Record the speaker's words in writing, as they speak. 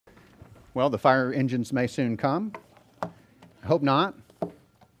Well, the fire engines may soon come. I hope not.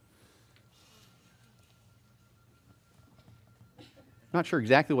 Not sure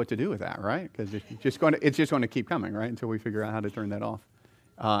exactly what to do with that, right? Because it's just going to keep coming, right, until we figure out how to turn that off.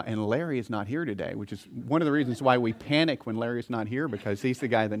 And Larry is not here today, which is one of the reasons why we panic when Larry's not here, because he's the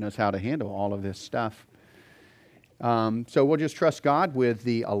guy that knows how to handle all of this stuff. So we'll just trust God with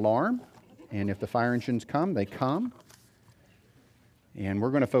the alarm, and if the fire engines come, they come. And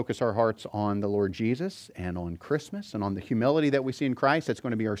we're going to focus our hearts on the Lord Jesus and on Christmas and on the humility that we see in Christ. That's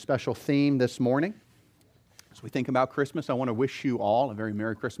going to be our special theme this morning. As we think about Christmas, I want to wish you all a very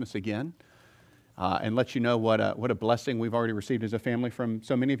Merry Christmas again and let you know what a blessing we've already received as a family from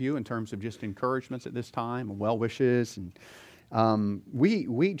so many of you in terms of just encouragements at this time and well wishes. And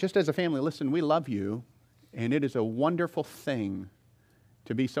we just as a family, listen, we love you, and it is a wonderful thing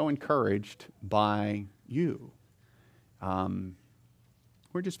to be so encouraged by you.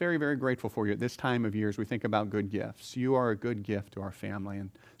 We're just very, very grateful for you at this time of year as we think about good gifts. You are a good gift to our family. And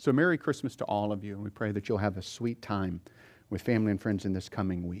so Merry Christmas to all of you. And we pray that you'll have a sweet time with family and friends in this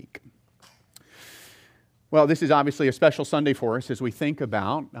coming week. Well, this is obviously a special Sunday for us as we think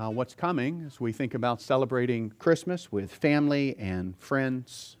about what's coming, as we think about celebrating Christmas with family and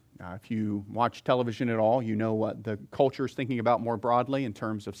friends. If you watch television at all, you know what the culture is thinking about more broadly in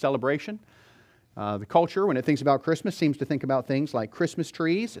terms of celebration. The culture, when it thinks about Christmas, seems to think about things like Christmas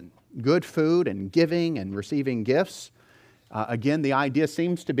trees and good food and giving and receiving gifts. Again, the idea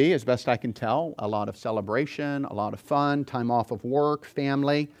seems to be, as best I can tell, a lot of celebration, a lot of fun, time off of work,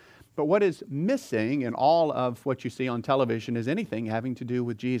 family. But what is missing in all of what you see on television is anything having to do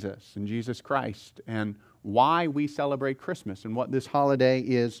with Jesus and Jesus Christ and why we celebrate Christmas and what this holiday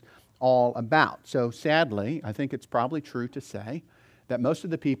is all about. So sadly, I think it's probably true to say that most of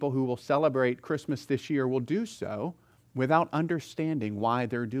the people who will celebrate Christmas this year will do so without understanding why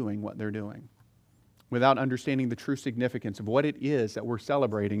they're doing what they're doing, without understanding the true significance of what it is that we're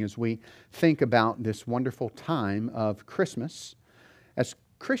celebrating as we think about this wonderful time of Christmas. As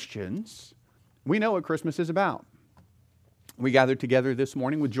Christians, we know what Christmas is about. We gathered together this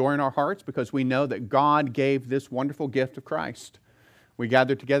morning with joy in our hearts because we know that God gave this wonderful gift of Christ. We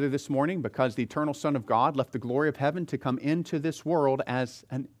gathered together this morning because the eternal Son of God left the glory of heaven to come into this world as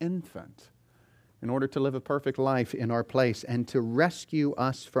an infant in order to live a perfect life in our place and to rescue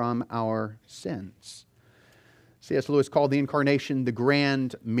us from our sins. C.S. Lewis called the incarnation the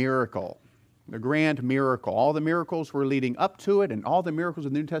grand miracle. The grand miracle. All the miracles were leading up to it, and all the miracles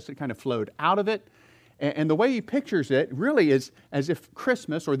of the New Testament kind of flowed out of it. And the way he pictures it really is as if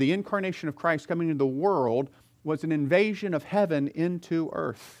Christmas, or the incarnation of Christ coming into the world, was an invasion of heaven into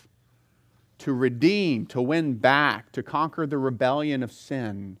earth to redeem, to win back, to conquer the rebellion of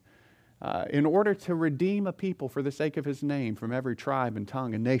sin, in order to redeem a people for the sake of His name from every tribe and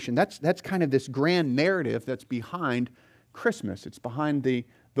tongue and nation. That's kind of this grand narrative that's behind Christmas. It's behind the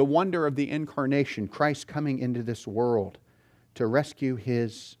wonder of the incarnation, Christ coming into this world to rescue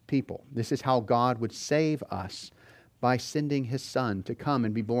His people. This is how God would save us, by sending His Son to come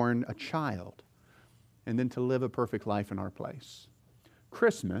and be born a child, and then to live a perfect life in our place.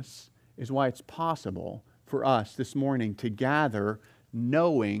 Christmas is why it's possible for us this morning to gather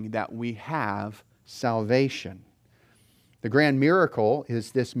knowing that we have salvation. The grand miracle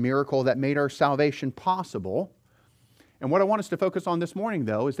is this miracle that made our salvation possible. And what I want us to focus on this morning,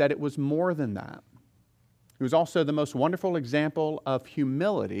 though, is that it was more than that. It was also the most wonderful example of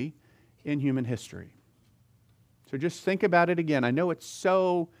humility in human history. So just think about it again. I know it's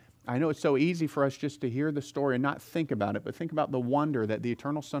so easy for us just to hear the story and not think about it, but think about the wonder that the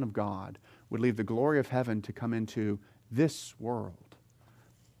eternal Son of God would leave the glory of heaven to come into this world,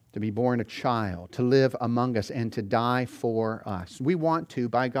 to be born a child, to live among us, and to die for us. We want to,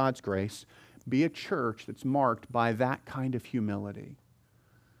 by God's grace, be a church that's marked by that kind of humility.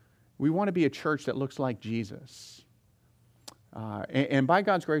 We want to be a church that looks like Jesus. And by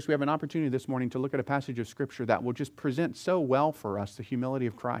God's grace, we have an opportunity this morning to look at a passage of Scripture that will just present so well for us the humility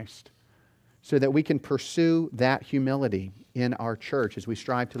of Christ, so that we can pursue that humility in our church as we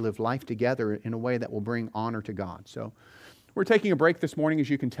strive to live life together in a way that will bring honor to God. So we're taking a break this morning, as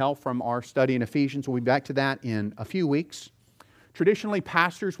you can tell from our study in Ephesians. We'll be back to that in a few weeks. Traditionally,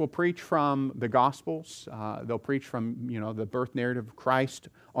 pastors will preach from the Gospels. They'll preach from, the birth narrative of Christ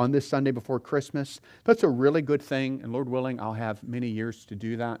on this Sunday before Christmas. That's a really good thing, and Lord willing, I'll have many years to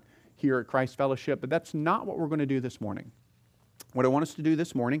do that here at Christ Fellowship, but that's not what we're going to do this morning. What I want us to do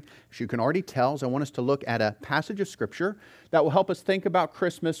this morning, as you can already tell, is I want us to look at a passage of Scripture that will help us think about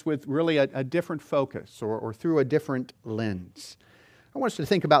Christmas with really a different focus or through a different lens. I want us to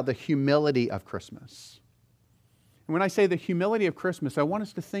think about the humility of Christmas. And when I say the humility of Christmas, I want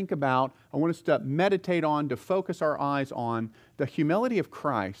us to meditate on, to focus our eyes on the humility of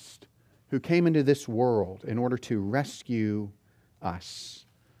Christ who came into this world in order to rescue us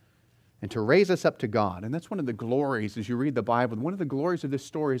and to raise us up to God. And that's one of the glories as you read the Bible. One of the glories of this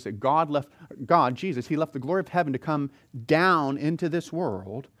story is that Jesus, He left the glory of heaven to come down into this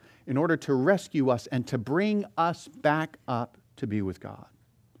world in order to rescue us and to bring us back up to be with God.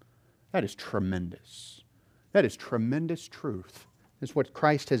 That is tremendous. That is tremendous truth. That's what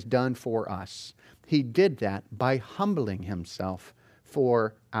Christ has done for us. He did that by humbling Himself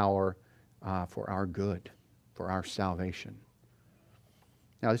for our good, for our salvation.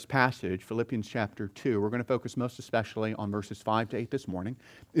 Now this passage, Philippians chapter 2, we're going to focus most especially on verses 5 to 8 this morning,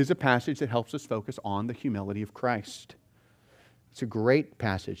 is a passage that helps us focus on the humility of Christ. It's a great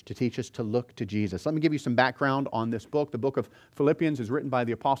passage to teach us to look to Jesus. Let me give you some background on this book. The book of Philippians is written by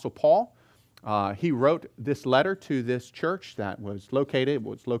the Apostle Paul. He wrote this letter to this church that was located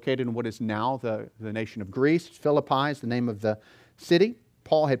in what is now the nation of Greece. Philippi is the name of the city.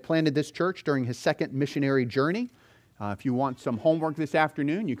 Paul had planted this church during his second missionary journey. If you want some homework this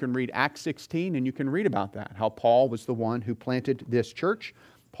afternoon, you can read Acts 16 and you can read about that, how Paul was the one who planted this church.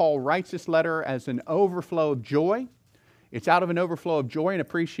 Paul writes this letter as an overflow of joy. It's out of an overflow of joy and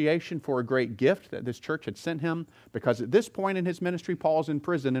appreciation for a great gift that this church had sent him, because at this point in his ministry, Paul's in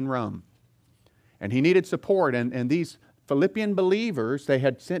prison in Rome. And he needed support, and these Philippian believers, they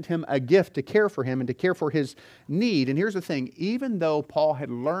had sent him a gift to care for him and to care for his need. And here's the thing, even though Paul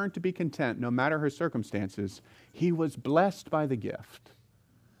had learned to be content no matter his circumstances, he was blessed by the gift.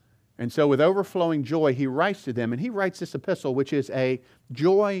 And so with overflowing joy, he writes to them, and he writes this epistle, which is a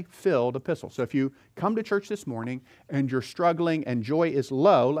joy-filled epistle. So if you come to church this morning and you're struggling and joy is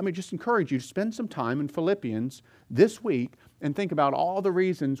low, let me just encourage you to spend some time in Philippians this week and think about all the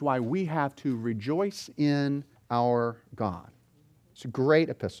reasons why we have to rejoice in our God. It's a great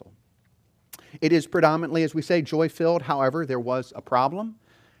epistle. It is predominantly, as we say, joy-filled. However, there was a problem.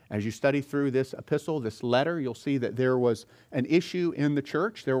 As you study through this epistle, this letter, you'll see that there was an issue in the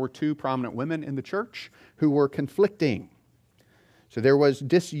church. There were two prominent women in the church who were conflicting. So there was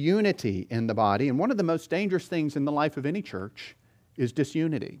disunity in the body. And one of the most dangerous things in the life of any church is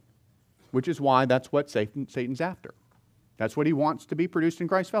disunity, which is why that's what Satan's after. That's what he wants to be produced in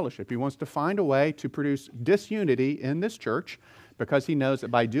Christ Fellowship. He wants to find a way to produce disunity in this church, because he knows that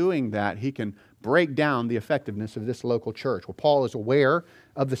by doing that, he can break down the effectiveness of this local church. Well, Paul is aware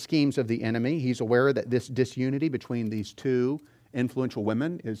of the schemes of the enemy. He's aware that this disunity between these two influential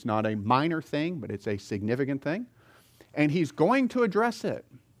women is not a minor thing, but it's a significant thing. And he's going to address it.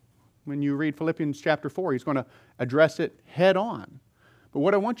 When you read Philippians chapter 4, he's going to address it head on. But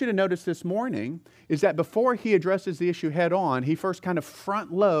what I want you to notice this morning is that before he addresses the issue head on, he first kind of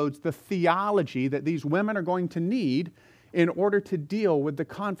front loads the theology that these women are going to need in order to deal with the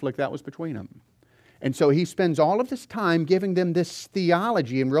conflict that was between them. And so he spends all of this time giving them this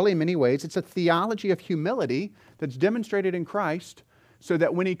theology, and really in many ways it's a theology of humility that's demonstrated in Christ, so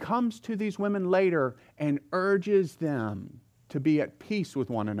that when he comes to these women later and urges them to be at peace with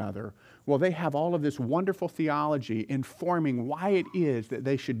one another, well, they have all of this wonderful theology informing why it is that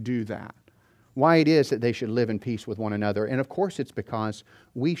they should do that, why it is that they should live in peace with one another. And of course, it's because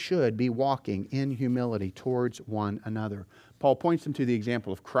we should be walking in humility towards one another. Paul points them to the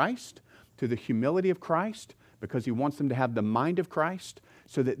example of Christ, to the humility of Christ, because he wants them to have the mind of Christ,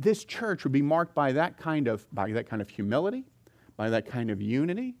 so that this church would be marked by that kind of humility, by that kind of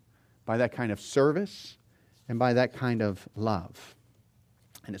unity, by that kind of service, and by that kind of love.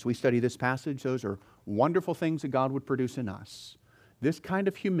 And as we study this passage, those are wonderful things that God would produce in us. This kind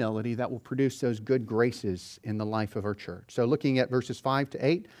of humility that will produce those good graces in the life of our church. So looking at verses 5 to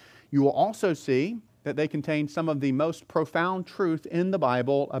 8, you will also see that they contain some of the most profound truth in the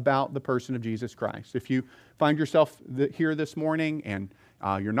Bible about the person of Jesus Christ. If you find yourself here this morning and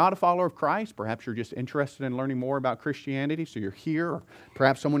you're not a follower of Christ, perhaps you're just interested in learning more about Christianity, so you're here, or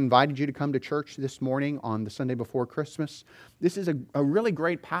perhaps someone invited you to come to church this morning on the Sunday before Christmas, this is a really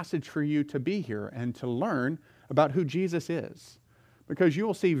great passage for you to be here and to learn about who Jesus is. Because you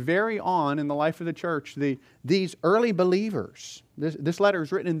will see very on in the life of the church, these early believers. This letter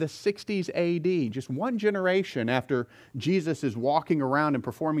is written in the 60s AD, just one generation after Jesus is walking around and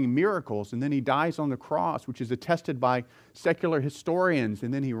performing miracles, and then he dies on the cross, which is attested by secular historians,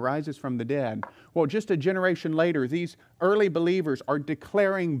 and then he rises from the dead. Well, just a generation later, these early believers are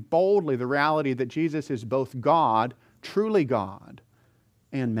declaring boldly the reality that Jesus is both God, truly God,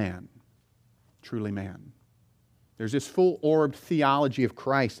 and man, truly man. There's this full-orbed theology of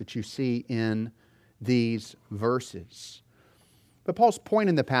Christ that you see in these verses. But Paul's point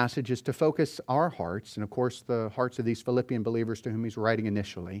in the passage is to focus our hearts, and of course the hearts of these Philippian believers to whom he's writing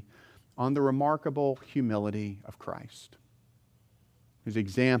initially, on the remarkable humility of Christ. His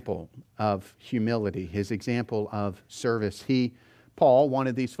example of humility, his example of service. Paul,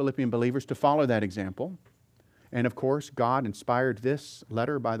 wanted these Philippian believers to follow that example. And of course, God inspired this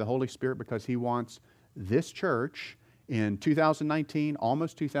letter by the Holy Spirit because he wants this church in 2019,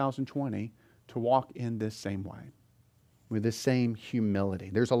 almost 2020, to walk in this same way, with this same humility.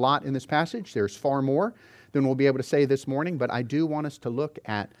 There's a lot in this passage. There's far more than we'll be able to say this morning, but I do want us to look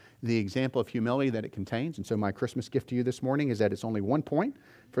at the example of humility that it contains. And so my Christmas gift to you this morning is that it's only 1 point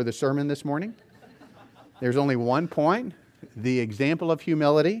for the sermon this morning. There's only 1 point, the example of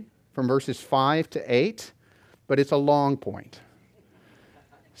humility from verses 5 to 8, but it's a long point.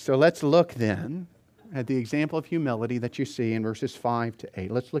 So let's look then at the example of humility that you see in verses 5 to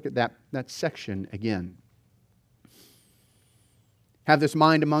 8. Let's look at that section again. Have this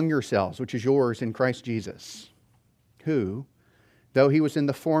mind among yourselves, which is yours in Christ Jesus, who, though he was in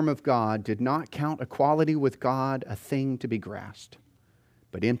the form of God, did not count equality with God a thing to be grasped,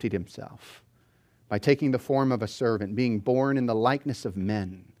 but emptied himself by taking the form of a servant, being born in the likeness of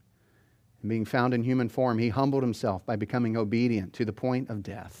men. And being found in human form, he humbled himself by becoming obedient to the point of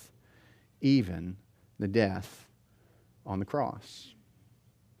death, even the death on the cross.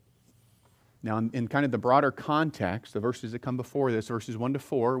 Now, in kind of the broader context, the verses that come before this, verses 1 to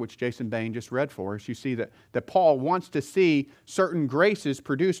 4, which Jason Bain just read for us, you see that Paul wants to see certain graces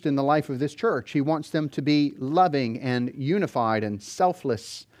produced in the life of this church. He wants them to be loving and unified and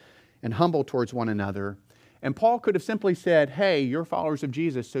selfless and humble towards one another. And Paul could have simply said, hey, you're followers of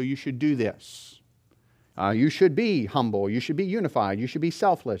Jesus, so you should do this. You should be humble. You should be unified. You should be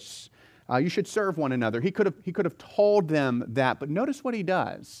selfless. You should serve one another. He could have told them that, but notice what he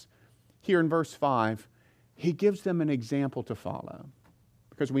does. Here in verse 5, he gives them an example to follow,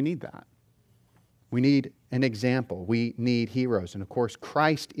 because we need that. We need an example. We need heroes. And of course,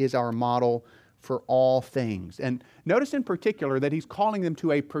 Christ is our model for all things. And notice in particular that he's calling them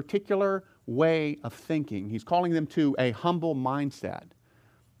to a particular way of thinking. He's calling them to a humble mindset,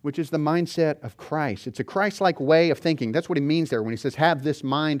 which is the mindset of Christ. It's a Christ-like way of thinking. That's what he means there when he says, have this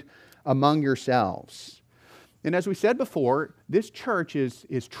mind among yourselves. And as we said before, this church is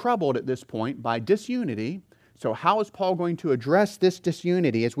troubled at this point by disunity. So how is Paul going to address this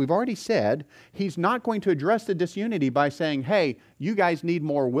disunity? As we've already said, he's not going to address the disunity by saying, hey, you guys need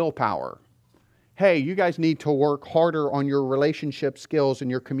more willpower. Hey, you guys need to work harder on your relationship skills and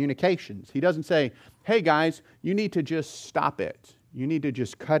your communications. He doesn't say, hey guys, you need to just stop it. You need to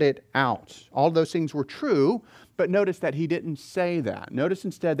just cut it out. All those things were true, but notice that he didn't say that. Notice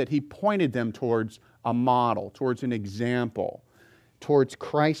instead that he pointed them towards a model, towards an example, towards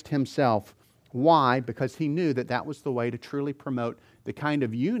Christ himself. Why? Because he knew that that was the way to truly promote the kind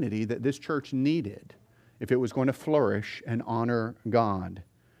of unity that this church needed if it was going to flourish and honor God.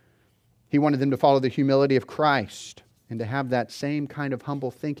 He wanted them to follow the humility of Christ and to have that same kind of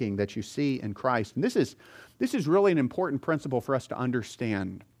humble thinking that you see in Christ. And this is really an important principle for us to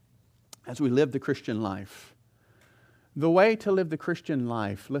understand as we live the Christian life. The way to live the Christian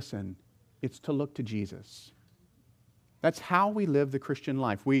life, listen, it's to look to Jesus. That's how we live the Christian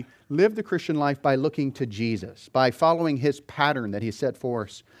life. We live the Christian life by looking to Jesus, by following his pattern that he set for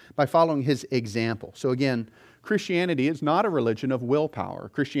us, by following his example. So again, Christianity is not a religion of willpower.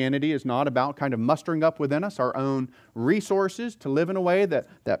 Christianity is not about kind of mustering up within us our own resources to live in a way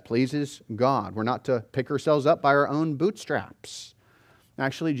that pleases God. We're not to pick ourselves up by our own bootstraps.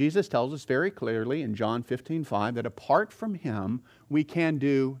 Actually, Jesus tells us very clearly in John 15:5 that apart from him, we can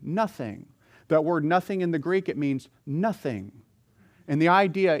do nothing. That word nothing in the Greek, it means nothing. And the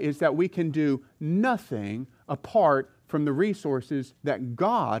idea is that we can do nothing apart from the resources that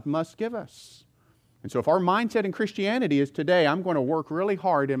God must give us. And so if our mindset in Christianity is today, I'm going to work really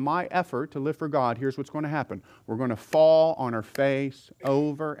hard in my effort to live for God, here's what's going to happen. We're going to fall on our face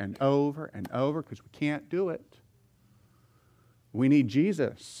over and over and over because we can't do it. We need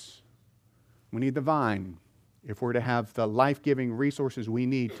Jesus. We need the vine if we're to have the life-giving resources we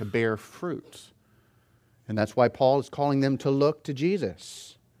need to bear fruit. And that's why Paul is calling them to look to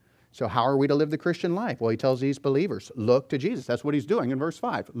Jesus. So how are we to live the Christian life? Well, he tells these believers, look to Jesus. That's what he's doing in verse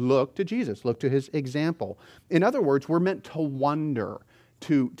 5. Look to Jesus. Look to his example. In other words, we're meant to wonder,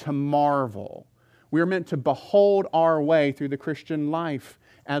 to marvel. We're meant to behold our way through the Christian life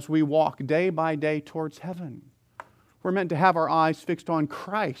as we walk day by day towards heaven. We're meant to have our eyes fixed on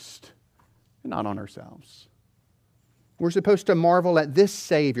Christ and not on ourselves. We're supposed to marvel at this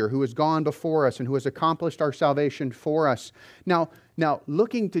Savior who has gone before us and who has accomplished our salvation for us. Now,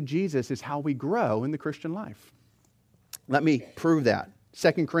 looking to Jesus is how we grow in the Christian life. Let me prove that.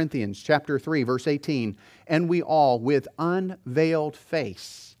 2 Corinthians chapter 3, verse 18. And we all with unveiled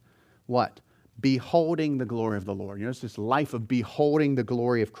face, what? Beholding the glory of the Lord. You know, it's this life of beholding the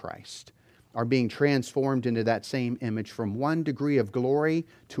glory of Christ, are being transformed into that same image from one degree of glory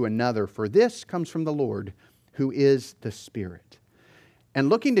to another. For this comes from the Lord, who is the Spirit. And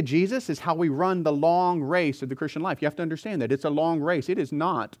looking to Jesus is how we run the long race of the Christian life. You have to understand that it's a long race. It is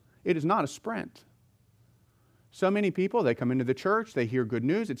not a sprint. So many people, they come into the church, they hear good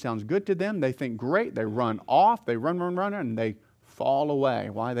news, it sounds good to them, they think great, they run off, they run, and they fall away.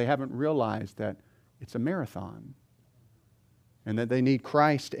 Why? They haven't realized that it's a marathon and that they need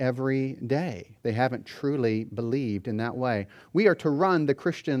Christ every day. They haven't truly believed in that way. We are to run the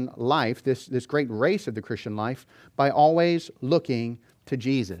Christian life, this great race of the Christian life, by always looking to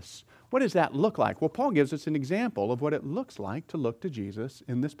Jesus. What does that look like? Well, Paul gives us an example of what it looks like to look to Jesus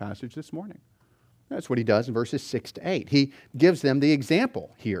in this passage this morning. That's what he does in verses 6 to 8. He gives them the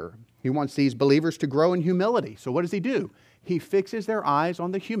example here. He wants these believers to grow in humility. So what does he do? He fixes their eyes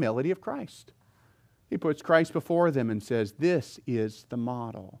on the humility of Christ. He puts Christ before them and says, this is the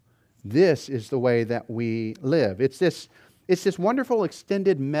model. This is the way that we live. It's this wonderful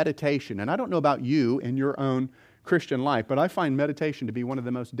extended meditation. And I don't know about you in your own Christian life, but I find meditation to be one of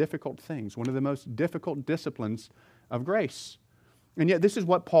the most difficult things, one of the most difficult disciplines of grace. And yet this is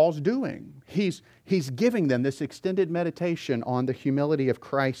what Paul's doing. He's giving them this extended meditation on the humility of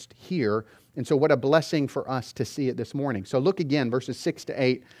Christ here. And so what a blessing for us to see it this morning. So look again, verses 6 to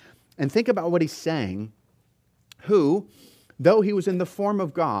 8, and think about what he's saying. Who, though he was in the form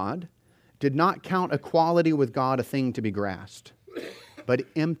of God, did not count equality with God a thing to be grasped, but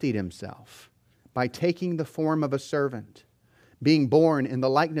emptied himself by taking the form of a servant, being born in the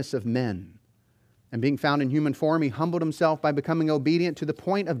likeness of men. And being found in human form, he humbled himself by becoming obedient to the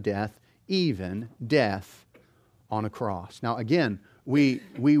point of death, even death on a cross. Now again, we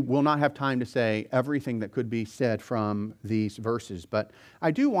will not have time to say everything that could be said from these verses, but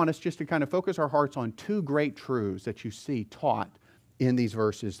I do want us just to kind of focus our hearts on two great truths that you see taught in these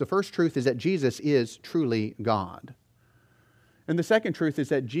verses. The first truth is that Jesus is truly God. And the second truth is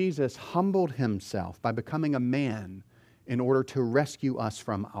that Jesus humbled himself by becoming a man in order to rescue us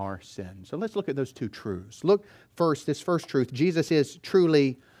from our sin. So let's look at those two truths. Look first, this first truth, Jesus is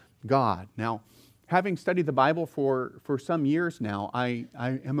truly God. Now, having studied the Bible for some years now, I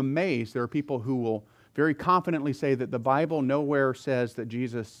am amazed there are people who will very confidently say that the Bible nowhere says that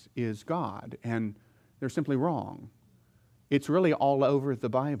Jesus is God, and they're simply wrong. It's really all over the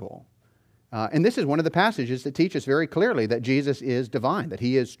Bible. And this is one of the passages that teaches very clearly that Jesus is divine, that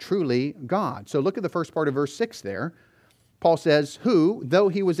he is truly God. So look at the first part of verse 6 there. Paul says, who, though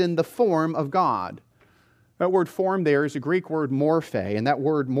he was in the form of God. That word form there is a Greek word morphe, and that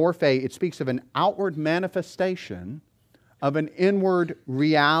word morphe, it speaks of an outward manifestation of an inward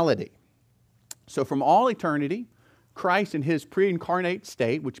reality. So from all eternity, Christ in his pre-incarnate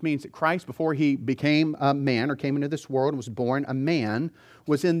state, which means that Christ before he became a man or came into this world and was born a man,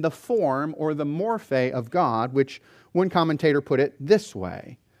 was in the form or the morphe of God, which one commentator put it this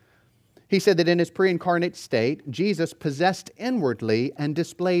way. He said that in his pre-incarnate state, Jesus possessed inwardly and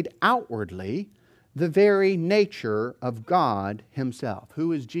displayed outwardly the very nature of God himself.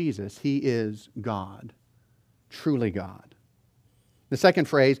 Who is Jesus? He is God, truly God. The second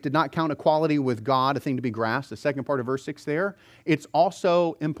phrase, did not count equality with God a thing to be grasped. The second part of verse 6 there, it's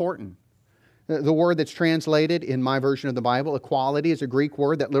also important. The word that's translated in my version of the Bible, equality, is a Greek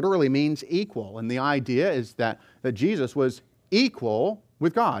word that literally means equal. And the idea is that Jesus was equal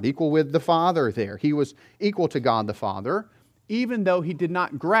with God, equal with the Father there. He was equal to God the Father, even though he did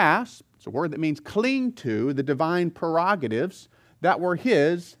not grasp, it's a word that means cling to, the divine prerogatives that were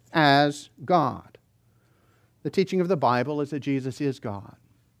his as God. The teaching of the Bible is that Jesus is God,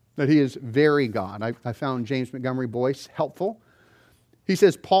 that he is very God. I found James Montgomery Boyce helpful. He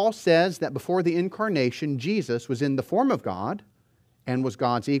says, Paul says that before the incarnation, Jesus was in the form of God and was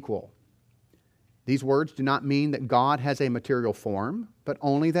God's equal. These words do not mean that God has a material form, but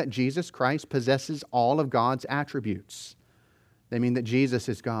only that Jesus Christ possesses all of God's attributes. They mean that Jesus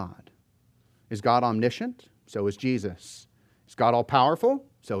is God. Is God omniscient? So is Jesus. Is God all-powerful?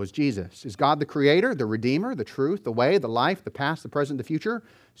 So is Jesus. Is God the Creator, the Redeemer, the truth, the way, the life, the past, the present, the future?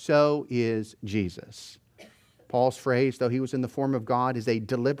 So is Jesus. Paul's phrase, though he was in the form of God, is a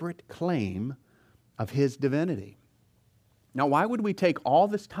deliberate claim of his divinity. Now, why would we take all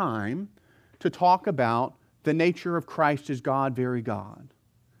this time to talk about the nature of Christ as God, very God?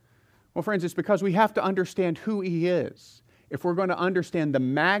 Well, friends, it's because we have to understand who he is if we're going to understand the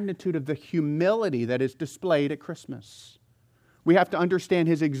magnitude of the humility that is displayed at Christmas. We have to understand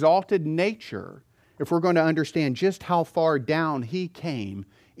his exalted nature if we're going to understand just how far down He came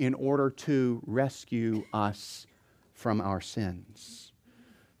in order to rescue us from our sins.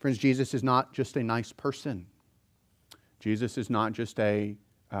 Friends, Jesus is not just a nice person. Jesus is not just a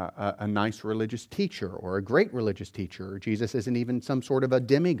nice religious teacher or a great religious teacher. Jesus isn't even some sort of a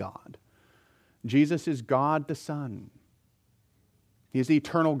demigod. Jesus is God the Son. He is the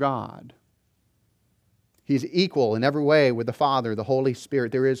eternal God. He's equal in every way with the Father, the Holy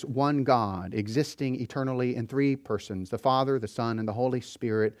Spirit. There is one God existing eternally in three persons, the Father, the Son, and the Holy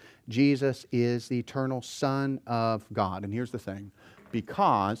Spirit. Jesus is the eternal Son of God. And here's the thing.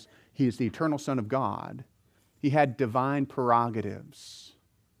 Because He is the eternal Son of God, He had divine prerogatives,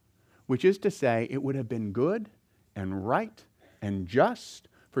 which is to say, it would have been good and right and just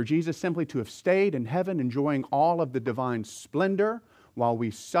for Jesus simply to have stayed in heaven enjoying all of the divine splendor while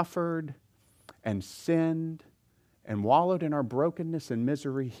we suffered and sinned and wallowed in our brokenness and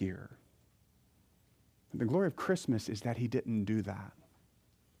misery here. The glory of Christmas is that He didn't do that.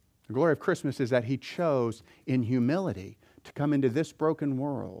 The glory of Christmas is that He chose in humility to come into this broken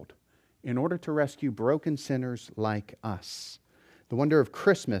world in order to rescue broken sinners like us. The wonder of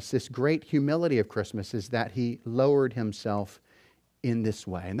Christmas, this great humility of Christmas, is that He lowered Himself in this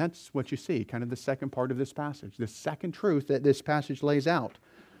way. And that's what you see, kind of the second part of this passage, the second truth that this passage lays out.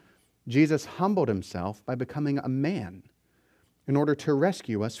 Jesus humbled Himself by becoming a man in order to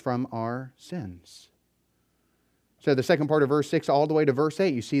rescue us from our sins. So the second part of verse 6 all the way to verse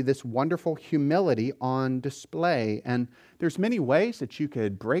 8, you see this wonderful humility on display. And there's many ways that you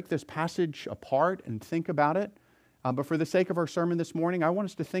could break this passage apart and think about it. But for the sake of our sermon this morning, I want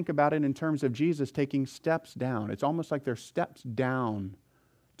us to think about it in terms of Jesus taking steps down. It's almost like there's steps down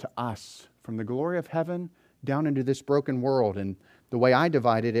to us from the glory of heaven down into this broken world. And the way I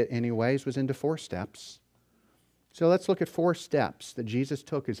divided it anyways was into 4 steps. So let's look at 4 steps that Jesus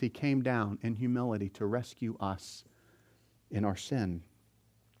took as He came down in humility to rescue us in our sin.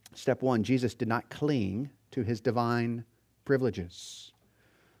 Step 1, Jesus did not cling to His divine privileges.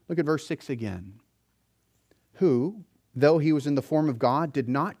 Look at verse 6 again. Who, though He was in the form of God, did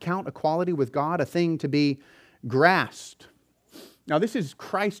not count equality with God a thing to be grasped. Now this is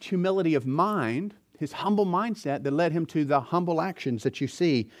Christ's humility of mind, His humble mindset that led Him to the humble actions that you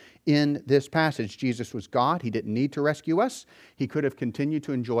see in this passage. Jesus was God. He didn't need to rescue us. He could have continued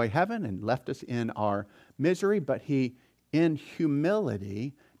to enjoy heaven and left us in our misery, but He, in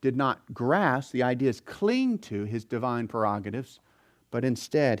humility, did not grasp, the ideas cling to His divine prerogatives, but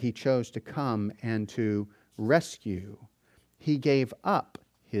instead He chose to come and to rescue. He gave up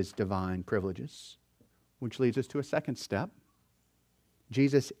His divine privileges, which leads us to a second step.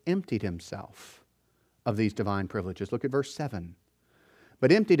 Jesus emptied Himself of these divine privileges. Look at verse 7.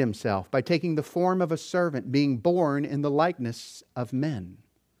 But emptied Himself by taking the form of a servant, being born in the likeness of men.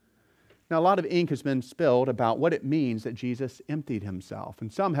 Now, a lot of ink has been spilled about what it means that Jesus emptied Himself.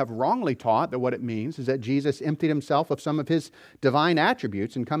 And some have wrongly taught that what it means is that Jesus emptied Himself of some of His divine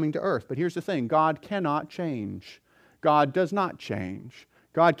attributes in coming to earth. But here's the thing. God cannot change. God does not change.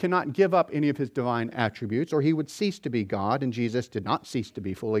 God cannot give up any of His divine attributes, or He would cease to be God, and Jesus did not cease to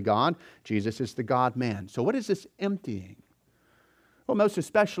be fully God. Jesus is the God-man. So what is this emptying? Well, most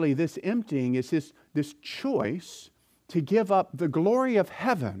especially this emptying is this choice to give up the glory of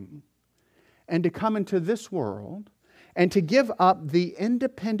heaven and to come into this world and to give up the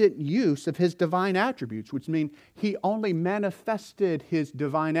independent use of His divine attributes, which means He only manifested His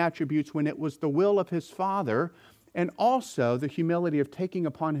divine attributes when it was the will of His Father, and also the humility of taking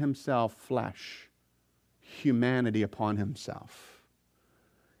upon Himself flesh, humanity upon Himself.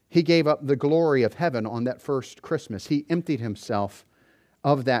 He gave up the glory of heaven on that first Christmas. He emptied Himself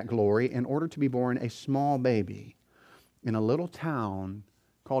of that glory in order to be born a small baby in a little town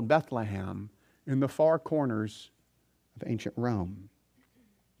called Bethlehem in the far corners of ancient Rome.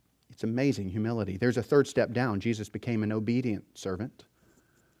 It's amazing humility. There's a third step down. Jesus became an obedient servant.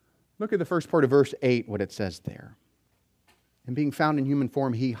 Look at the first part of verse 8, what it says there. And being found in human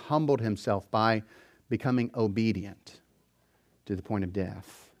form, He humbled Himself by becoming obedient to the point of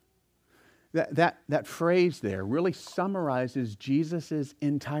death. That phrase there really summarizes Jesus'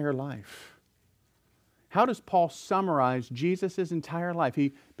 entire life. How does Paul summarize Jesus' entire life?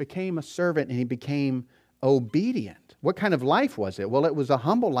 He became a servant and He became obedient. What kind of life was it? Well, it was a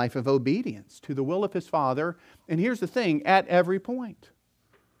humble life of obedience to the will of His Father. And here's the thing, at every point.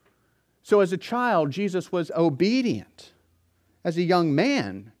 So as a child, Jesus was obedient. As a young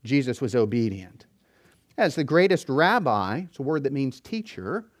man, Jesus was obedient. As the greatest rabbi, it's a word that means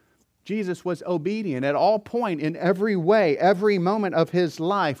teacher, Jesus was obedient at all point, in every way, every moment of His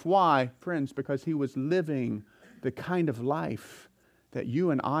life. Why? Friends, because He was living the kind of life that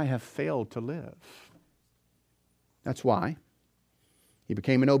you and I have failed to live. That's why. He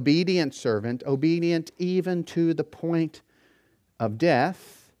became an obedient servant, obedient even to the point of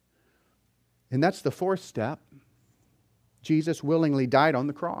death. And that's the fourth step. Jesus willingly died on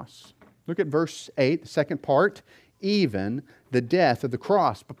the cross. Look at verse 8, the second part, even the death of the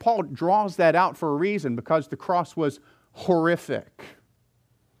cross. But Paul draws that out for a reason, because the cross was horrific.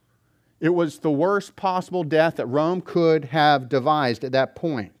 It was the worst possible death that Rome could have devised at that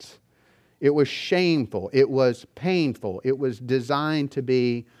point. It was shameful. It was painful. It was designed to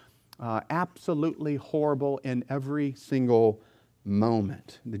be absolutely horrible in every single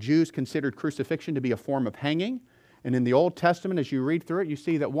moment. The Jews considered crucifixion to be a form of hanging. And in the Old Testament, as you read through it, you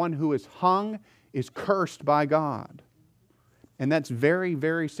see that one who is hung is cursed by God. And that's very,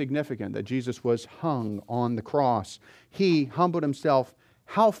 very significant that Jesus was hung on the cross. He humbled himself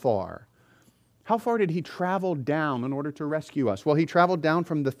how far? How far did he travel down in order to rescue us? Well, he traveled down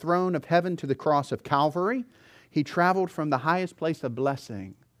from the throne of heaven to the cross of Calvary. He traveled from the highest place of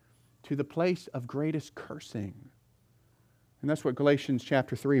blessing to the place of greatest cursing. And that's what Galatians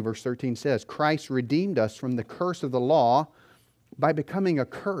chapter 3, verse 13 says. Christ redeemed us from the curse of the law by becoming a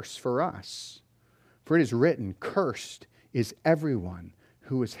curse for us. For it is written, cursed is everyone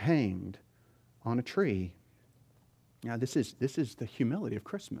who is hanged on a tree. Now, this is the humility of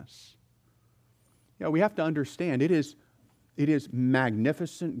Christmas. Yeah, we have to understand it is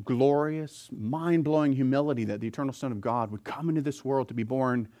magnificent, glorious, mind-blowing humility that the eternal Son of God would come into this world to be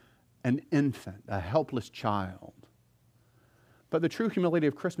born an infant, a helpless child. But the true humility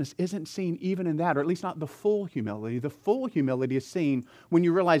of Christmas isn't seen even in that, or at least not the full humility. The full humility is seen when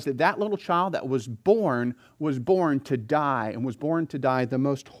you realize that that little child that was born to die, and was born to die the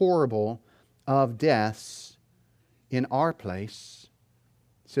most horrible of deaths in our place,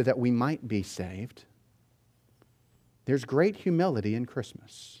 so that we might be saved. There's great humility in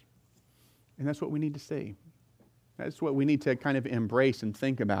Christmas. And that's what we need to see. That's what we need to kind of embrace and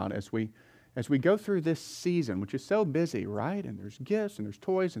think about as we go through this season, which is so busy, right? And there's gifts, and there's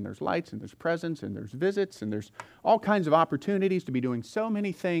toys, and there's lights, and there's presents, and there's visits, and there's all kinds of opportunities to be doing so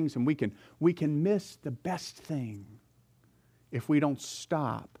many things, and we can miss the best thing if we don't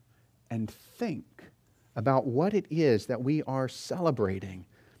stop and think about what it is that we are celebrating.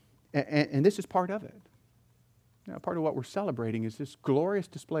 And this is part of it. You know, part of what we're celebrating is this glorious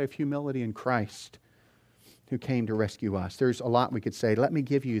display of humility in Christ, who came to rescue us. There's a lot we could say. Let me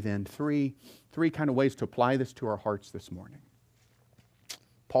give you then three kind of ways to apply this to our hearts this morning.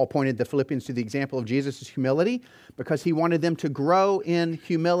 Paul pointed the Philippians to the example of Jesus' humility because he wanted them to grow in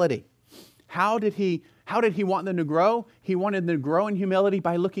humility. How did he want them to grow? He wanted them to grow in humility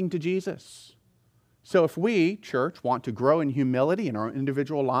by looking to Jesus. So if we, church, want to grow in humility in our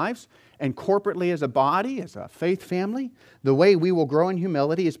individual lives and corporately as a body, as a faith family, the way we will grow in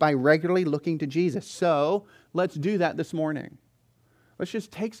humility is by regularly looking to Jesus. So let's do that this morning. Let's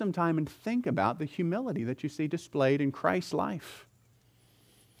just take some time and think about the humility that you see displayed in Christ's life.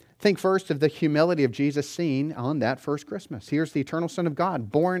 Think first of the humility of Jesus seen on that first Christmas. Here's the eternal Son of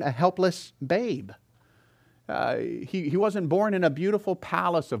God, born a helpless babe. He wasn't born in a beautiful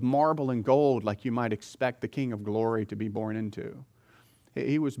palace of marble and gold like you might expect the King of Glory to be born into.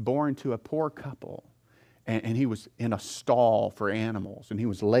 He was born to a poor couple, and he was in a stall for animals, and he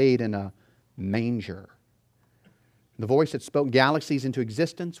was laid in a manger. The voice that spoke galaxies into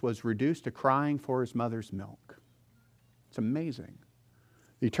existence was reduced to crying for his mother's milk. It's amazing.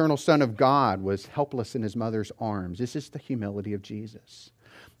 The eternal Son of God was helpless in his mother's arms. This is the humility of Jesus.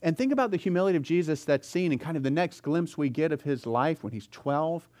 And think about the humility of Jesus that's seen in kind of the next glimpse we get of his life when he's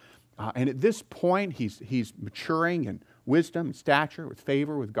 12. And at this point, he's maturing in wisdom and stature, with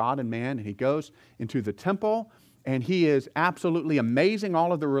favor with God and man. And he goes into the temple, and he is absolutely amazing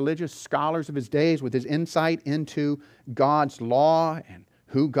all of the religious scholars of his days with his insight into God's law and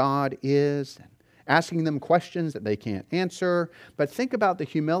who God is, and asking them questions that they can't answer. But think about the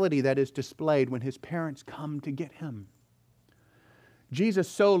humility that is displayed when his parents come to get him. Jesus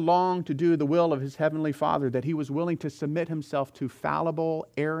so longed to do the will of his heavenly Father that he was willing to submit himself to fallible,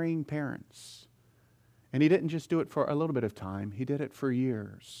 erring parents. And he didn't just do it for a little bit of time. He did it for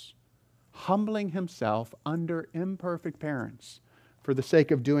years, humbling himself under imperfect parents for the sake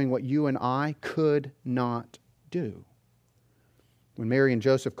of doing what you and I could not do. When Mary and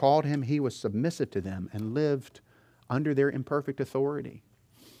Joseph called him, he was submissive to them and lived under their imperfect authority.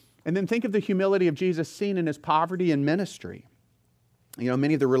 And then think of the humility of Jesus seen in his poverty and ministry. You know,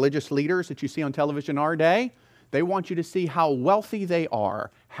 many of the religious leaders that you see on television our day, they want you to see how wealthy they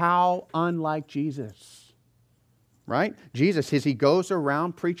are, how unlike Jesus. Right? Jesus, as he goes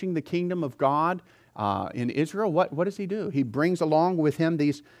around preaching the kingdom of God, in Israel, what does he do? He brings along with him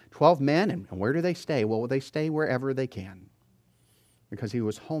these 12 men, and where do they stay? Well, they stay wherever they can because he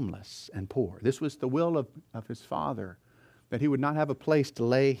was homeless and poor. This was the will of his Father, that he would not have a place to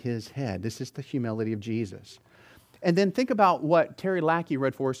lay his head. This is the humility of Jesus. And then think about what Terry Lackey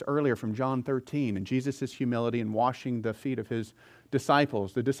read for us earlier from John 13 and Jesus' humility in washing the feet of his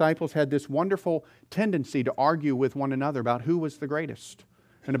disciples. The disciples had this wonderful tendency to argue with one another about who was the greatest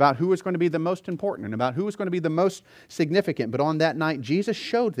and about who was going to be the most important and about who was going to be the most significant. But on that night, Jesus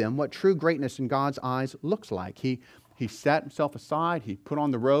showed them what true greatness in God's eyes looks like. He set himself aside, he put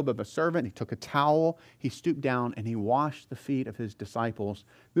on the robe of a servant, he took a towel, he stooped down and he washed the feet of his disciples.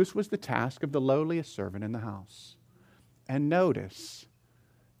 This was the task of the lowliest servant in the house. And notice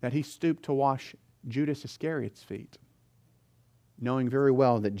that he stooped to wash Judas Iscariot's feet, knowing very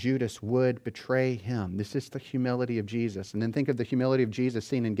well that Judas would betray him. This is the humility of Jesus. And then think of the humility of Jesus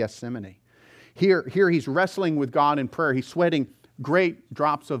seen in Gethsemane. Here he's wrestling with God in prayer. He's sweating great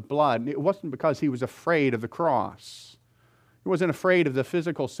drops of blood. It wasn't because he was afraid of the cross. He wasn't afraid of the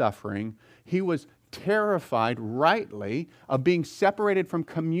physical suffering. He was terrified, rightly, of being separated from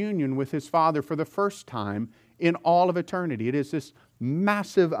communion with his Father for the first time in all of eternity. It is this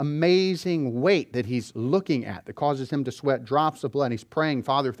massive, amazing weight that he's looking at that causes him to sweat drops of blood. And he's praying,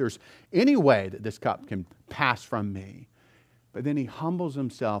 Father, if there's any way that this cup can pass from me. But then he humbles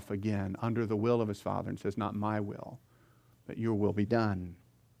himself again under the will of his Father and says, not my will, but your will be done.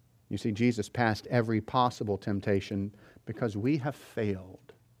 You see, Jesus passed every possible temptation because we have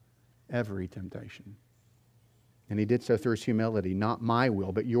failed every temptation. And he did so through his humility. Not my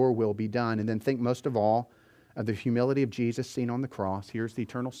will, but your will be done. And then think most of all of the humility of Jesus seen on the cross. Here's the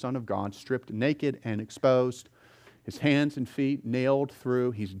eternal Son of God, stripped naked and exposed, his hands and feet nailed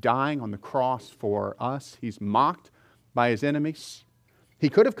through. He's dying on the cross for us. He's mocked by his enemies. He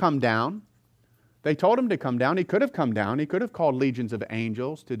could have come down. They told him to come down. He could have come down. He could have called legions of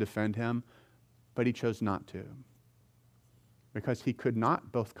angels to defend him, but he chose not to, because he could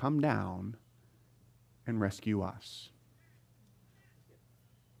not both come down and rescue us.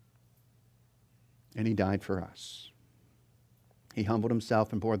 And he died for us. He humbled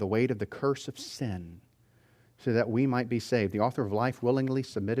himself and bore the weight of the curse of sin so that we might be saved. The author of life willingly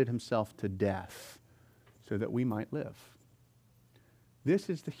submitted himself to death so that we might live. This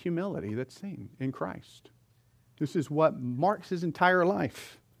is the humility that's seen in Christ. This is what marks his entire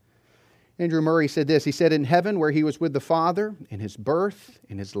life. Andrew Murray said this. He said, in heaven where he was with the Father, in his birth,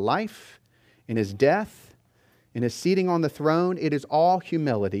 in his life, in his death, in his seating on the throne, it is all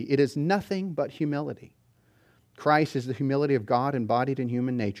humility. It is nothing but humility. Christ is the humility of God embodied in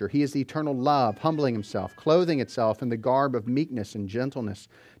human nature. He is the eternal love, humbling himself, clothing itself in the garb of meekness and gentleness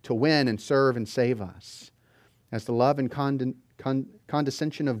to win and serve and save us. As the love and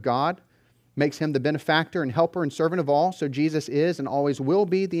condescension of God makes him the benefactor and helper and servant of all, so Jesus is and always will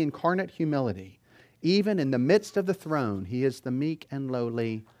be the incarnate humility. Even in the midst of the throne, he is the meek and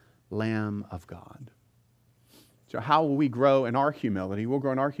lowly Lamb of God. So how will we grow in our humility? We'll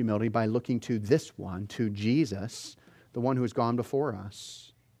grow in our humility by looking to this one, to Jesus, the one who has gone before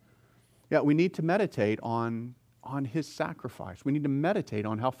us. Yeah, we need to meditate on his sacrifice. We need to meditate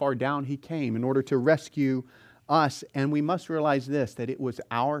on how far down he came in order to rescue us. And we must realize this, that it was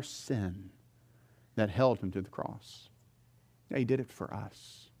our sin that held him to the cross. Yeah, he did it for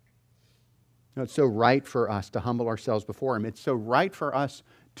us. You know, it's so right for us to humble ourselves before him. It's so right for us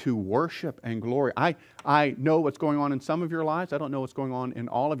to worship and glory. I know what's going on in some of your lives. I don't know what's going on in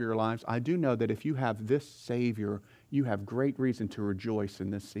all of your lives. I do know that if you have this Savior, you have great reason to rejoice in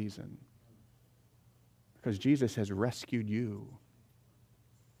this season, because Jesus has rescued you.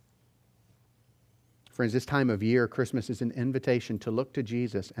 Friends, this time of year, Christmas is an invitation to look to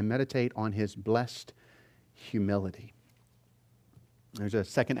Jesus and meditate on his blessed humility. There's a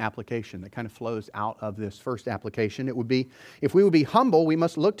second application that kind of flows out of this first application. It would be, if we would be humble, we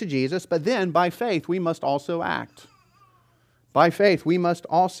must look to Jesus, but then by faith, we must also act. By faith, we must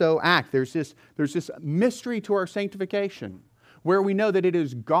also act. There's this mystery to our sanctification, where we know that it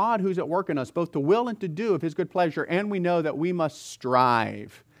is God who's at work in us, both to will and to do of his good pleasure, and we know that we must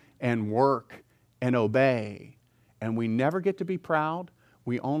strive and work and obey. And we never get to be proud.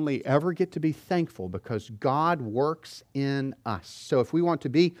 We only ever get to be thankful because God works in us. So if we want to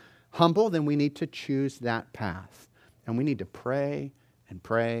be humble, then we need to choose that path. And we need to pray and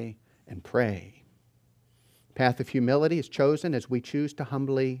pray and pray. The path of humility is chosen as we choose to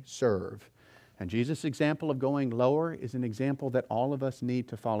humbly serve. And Jesus' example of going lower is an example that all of us need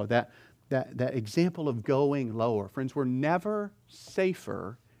to follow. That example of going lower. Friends, we're never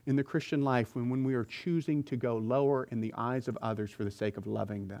safer in the Christian life when we are choosing to go lower in the eyes of others for the sake of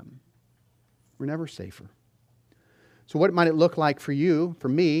loving them. We're never safer. So what might it look like for you, for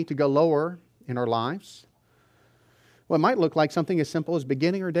me, to go lower in our lives? Well, it might look like something as simple as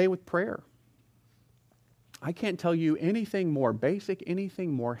beginning our day with prayer. I can't tell you anything more basic,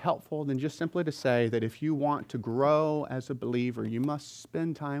 anything more helpful than just simply to say that if you want to grow as a believer, you must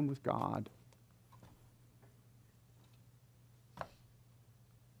spend time with God.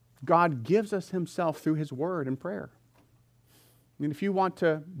 God gives us Himself through His Word and prayer. And if you want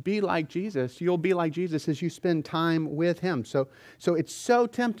to be like Jesus, you'll be like Jesus as you spend time with Him. So it's so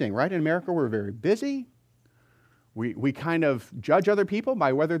tempting, right? In America, we're very busy. We kind of judge other people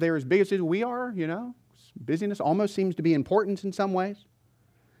by whether they're as big as we are, you know. Busyness almost seems to be importance in some ways.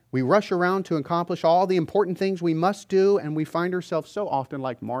 We rush around to accomplish all the important things we must do, and we find ourselves so often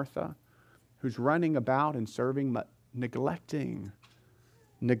like Martha, who's running about and serving, but neglecting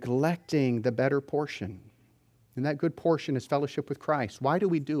the better portion. And that good portion is fellowship with Christ. Why do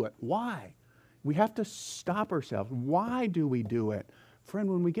we do it? Why? We have to stop ourselves. Why do we do it? Friend,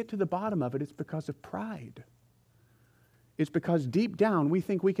 when we get to the bottom of it, it's because of pride. It's because deep down we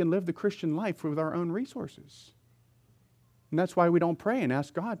think we can live the Christian life with our own resources. And that's why we don't pray and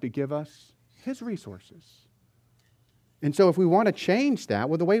ask God to give us His resources. And so if we want to change that,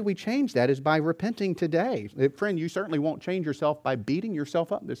 well, the way we change that is by repenting today. Friend, you certainly won't change yourself by beating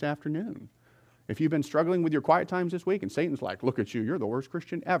yourself up this afternoon. If you've been struggling with your quiet times this week and Satan's like, look at you, you're the worst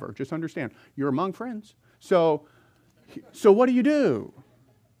Christian ever. Just understand, you're among friends. So what do?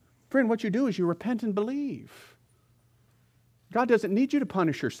 Friend, what you do is you repent and believe. God doesn't need you to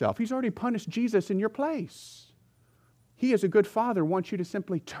punish yourself. He's already punished Jesus in your place. He, as a good Father, wants you to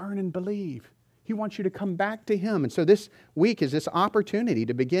simply turn and believe. He wants you to come back to Him. And so this week is this opportunity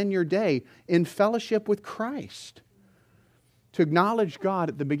to begin your day in fellowship with Christ, to acknowledge God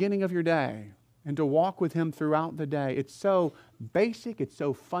at the beginning of your day and to walk with Him throughout the day. It's so basic, it's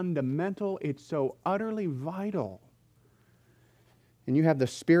so fundamental, it's so utterly vital. And you have the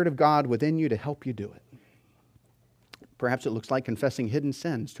Spirit of God within you to help you do it. Perhaps it looks like confessing hidden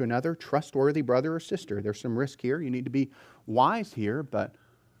sins to another trustworthy brother or sister. There's some risk here. You need to be wise here, but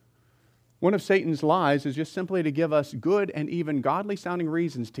one of Satan's lies is just simply to give us good and even godly sounding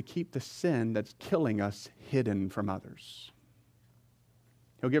reasons to keep the sin that's killing us hidden from others.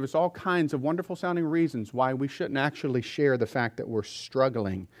 He'll give us all kinds of wonderful sounding reasons why we shouldn't actually share the fact that we're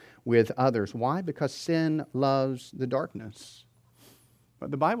struggling with others. Why? Because sin loves the darkness. But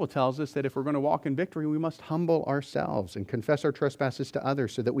the Bible tells us that if we're going to walk in victory, we must humble ourselves and confess our trespasses to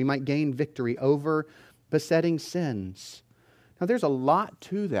others so that we might gain victory over besetting sins. Now, there's a lot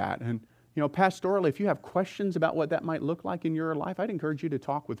to that. And, pastorally, if you have questions about what that might look like in your life, I'd encourage you to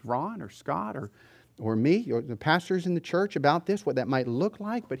talk with Ron or Scott or me or the pastors in the church about this, what that might look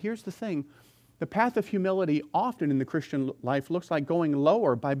like. But here's the thing. The path of humility often in the Christian life looks like going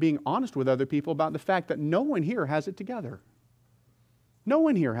lower by being honest with other people about the fact that no one here has it together. No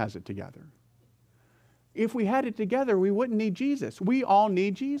one here has it together. If we had it together, we wouldn't need Jesus. We all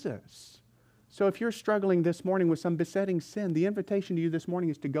need Jesus. So if you're struggling this morning with some besetting sin, the invitation to you this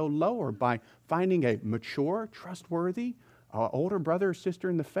morning is to go lower by finding a mature, trustworthy, older brother or sister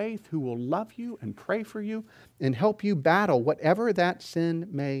in the faith who will love you and pray for you and help you battle whatever that sin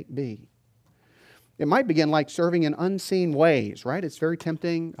may be. It might begin like serving in unseen ways, right? It's very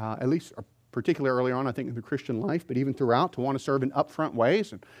tempting, at least particularly early on, I think, in the Christian life, but even throughout, to want to serve in upfront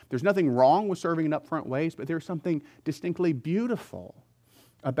ways. And there's nothing wrong with serving in upfront ways, but there's something distinctly beautiful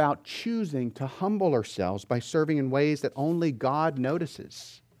about choosing to humble ourselves by serving in ways that only God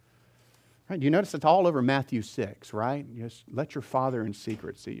notices. Right? You notice it's all over Matthew 6, right? Just let your Father in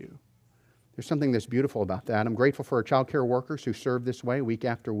secret see you. There's something that's beautiful about that. I'm grateful for our child care workers who serve this way week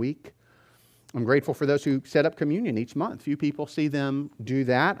after week. I'm grateful for those who set up communion each month. Few people see them do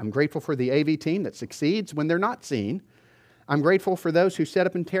that. I'm grateful for the AV team that succeeds when they're not seen. I'm grateful for those who set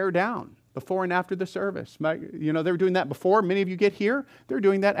up and tear down before and after the service. They were doing that before many of you get here. They're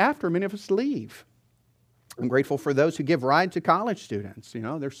doing that after many of us leave. I'm grateful for those who give rides to college students.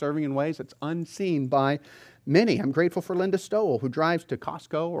 They're serving in ways that's unseen by many. I'm grateful for Linda Stowell, who drives to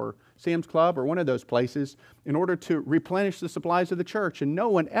Costco or Sam's Club or one of those places in order to replenish the supplies of the church. And no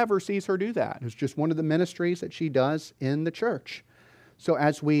one ever sees her do that. It's just one of the ministries that she does in the church. So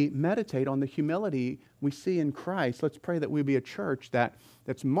as we meditate on the humility we see in Christ, let's pray that we be a church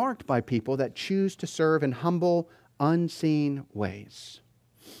that's marked by people that choose to serve in humble, unseen ways.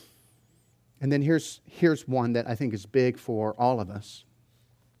 And then here's one that I think is big for all of us.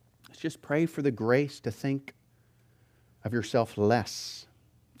 Let's just pray for the grace to think of yourself less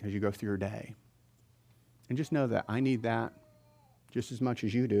as you go through your day. And just know that I need that just as much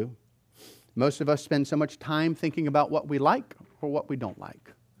as you do. Most of us spend so much time thinking about what we like or what we don't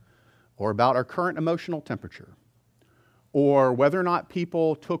like, or about our current emotional temperature, or whether or not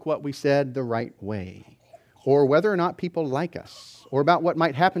people took what we said the right way, or whether or not people like us, or about what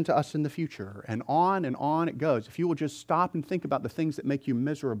might happen to us in the future, and on it goes. If you will just stop and think about the things that make you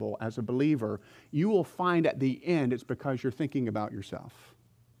miserable as a believer, you will find at the end it's because you're thinking about yourself.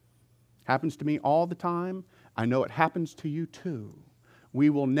 Happens to me all the time. I know it happens to you too. We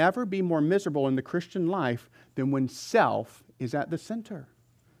will never be more miserable in the Christian life than when self is at the center.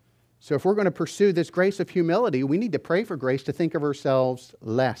 So if we're going to pursue this grace of humility, we need to pray for grace to think of ourselves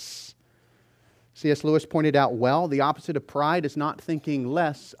less. C.S. Lewis pointed out well, the opposite of pride is not thinking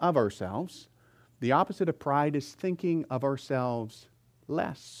less of ourselves. The opposite of pride is thinking of ourselves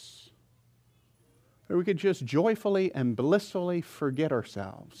less. Or we could just joyfully and blissfully forget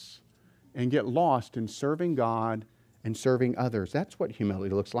ourselves and get lost in serving God and serving others. That's what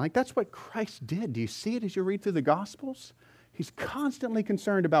humility looks like. That's what Christ did. Do you see it as you read through the Gospels? He's constantly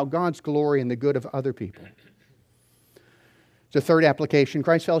concerned about God's glory and the good of other people. The third application,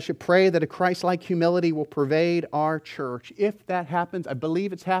 Christ Fellowship, pray that a Christ-like humility will pervade our church. If that happens, I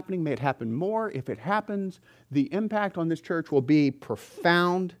believe it's happening. May it happen more. If it happens, the impact on this church will be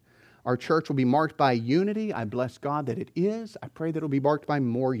profound. Our church will be marked by unity. I bless God that it is. I pray that it will be marked by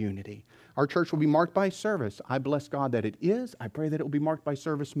more unity. Our church will be marked by service. I bless God that it is. I pray that it will be marked by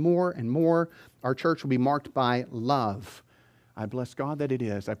service more and more. Our church will be marked by love. I bless God that it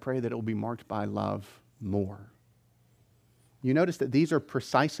is. I pray that it will be marked by love more. You notice that these are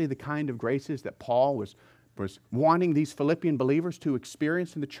precisely the kind of graces that Paul was wanting these Philippian believers to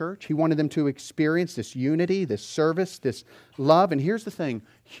experience in the church. He wanted them to experience this unity, this service, this love. And here's the thing,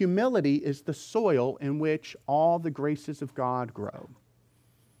 humility is the soil in which all the graces of God grow.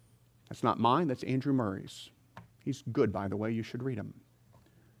 That's not mine, that's Andrew Murray's. He's good, by the way, you should read him.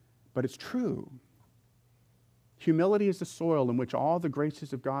 But it's true. Humility is the soil in which all the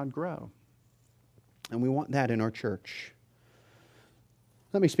graces of God grow. And we want that in our church.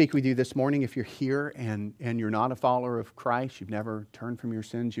 Let me speak with you this morning. If you're here and you're not a follower of Christ, you've never turned from your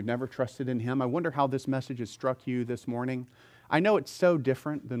sins, you've never trusted in Him, I wonder how this message has struck you this morning. I know it's so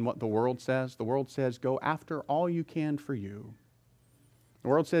different than what the world says. The world says, go after all you can for you. The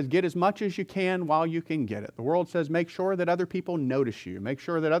world says, get as much as you can while you can get it. The world says, make sure that other people notice you. Make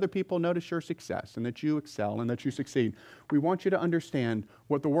sure that other people notice your success and that you excel and that you succeed. We want you to understand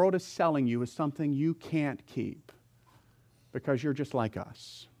what the world is selling you is something you can't keep. Because you're just like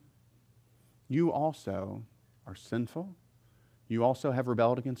us. You also are sinful. You also have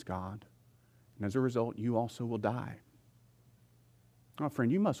rebelled against God. And as a result, you also will die. Oh,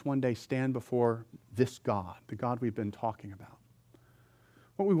 friend, you must one day stand before this God, the God we've been talking about.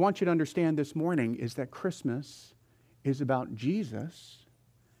 What we want you to understand this morning is that Christmas is about Jesus,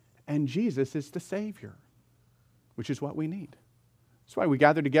 and Jesus is the Savior, which is what we need. That's why we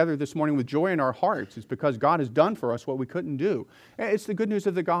gather together this morning with joy in our hearts. It's because God has done for us what we couldn't do. It's the good news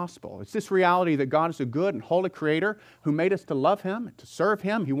of the gospel. It's this reality that God is a good and holy creator who made us to love Him, to serve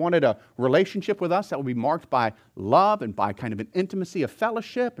Him. He wanted a relationship with us that would be marked by love and by kind of an intimacy of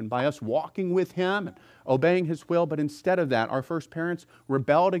fellowship and by us walking with Him and obeying His will. But instead of that, our first parents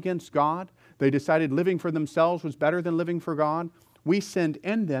rebelled against God. They decided living for themselves was better than living for God. We sinned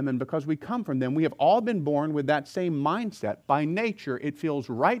in them, and because we come from them, we have all been born with that same mindset. By nature, it feels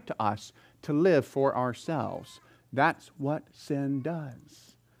right to us to live for ourselves. That's what sin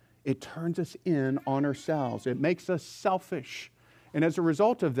does. It turns us in on ourselves. It makes us selfish. And as a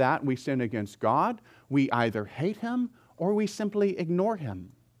result of that, we sin against God. We either hate Him or we simply ignore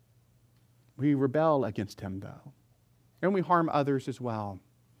Him. We rebel against Him, though. And we harm others as well.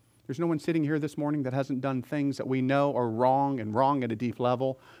 There's no one sitting here this morning that hasn't done things that we know are wrong and wrong at a deep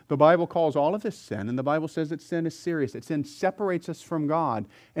level. The Bible calls all of this sin, and the Bible says that sin is serious. That sin separates us from God,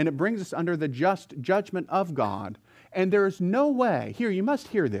 and it brings us under the just judgment of God. And there is no way, here, you must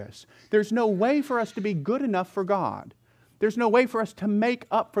hear this, there's no way for us to be good enough for God. There's no way for us to make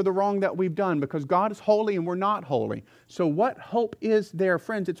up for the wrong that we've done because God is holy and we're not holy. So what hope is there,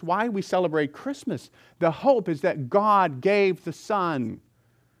 friends? It's why we celebrate Christmas. The hope is that God gave the Son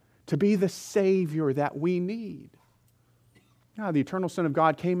to be the Savior that we need. Now, the eternal Son of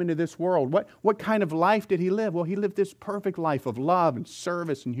God came into this world. What kind of life did He live? Well, He lived this perfect life of love and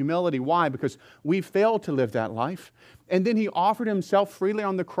service and humility. Why? Because we failed to live that life. And then He offered Himself freely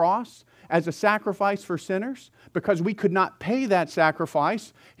on the cross as a sacrifice for sinners. Because we could not pay that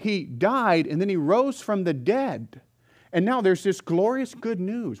sacrifice, He died and then He rose from the dead. And now there's this glorious good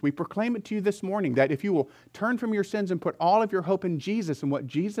news. We proclaim it to you this morning that if you will turn from your sins and put all of your hope in Jesus and what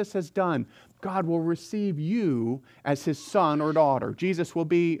Jesus has done, God will receive you as His son or daughter. Jesus will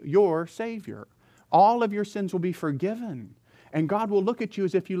be your Savior. All of your sins will be forgiven. And God will look at you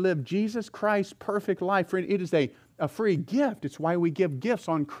as if you live Jesus Christ's perfect life. Friend, it is a free gift. It's why we give gifts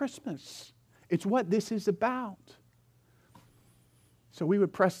on Christmas. It's what this is about. So we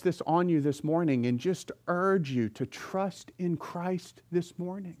would press this on you this morning and just urge you to trust in Christ this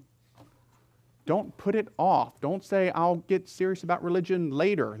morning. Don't put it off. Don't say, I'll get serious about religion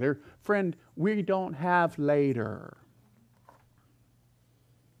later. Friend, we don't have later.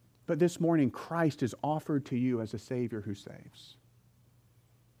 But this morning, Christ is offered to you as a Savior who saves.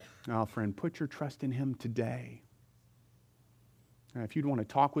 Now, friend, put your trust in Him today. Now, if you'd want to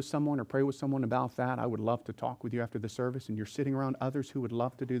talk with someone or pray with someone about that, I would love to talk with you after the service, and you're sitting around others who would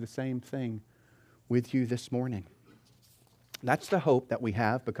love to do the same thing with you this morning. That's the hope that we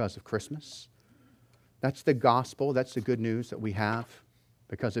have because of Christmas. That's the gospel. That's the good news that we have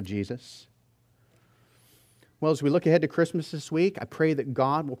because of Jesus. Well, as we look ahead to Christmas this week, I pray that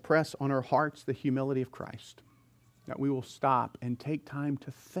God will press on our hearts the humility of Christ, that we will stop and take time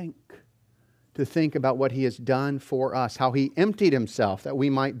to think about what He has done for us, how He emptied Himself that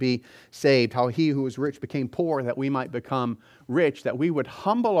we might be saved, how He who was rich became poor that we might become rich, that we would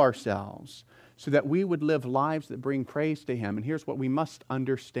humble ourselves so that we would live lives that bring praise to Him. And here's what we must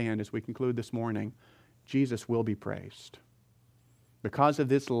understand as we conclude this morning. Jesus will be praised. Because of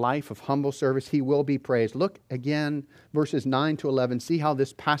this life of humble service, He will be praised. Look again, verses 9 to 11. See how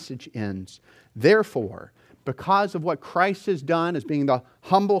this passage ends. Therefore, because of what Christ has done as being the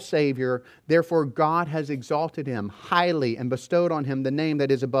humble Savior, therefore God has exalted Him highly and bestowed on Him the name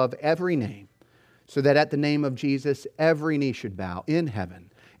that is above every name, so that at the name of Jesus every knee should bow in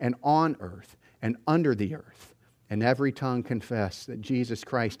heaven and on earth and under the earth, and every tongue confess that Jesus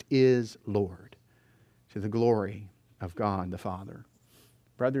Christ is Lord, to the glory of God the Father.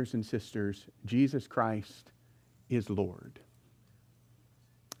 Brothers and sisters, Jesus Christ is Lord.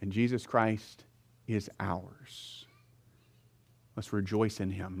 And Jesus Christ is ours. Let's rejoice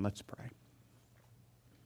in Him. Let's pray.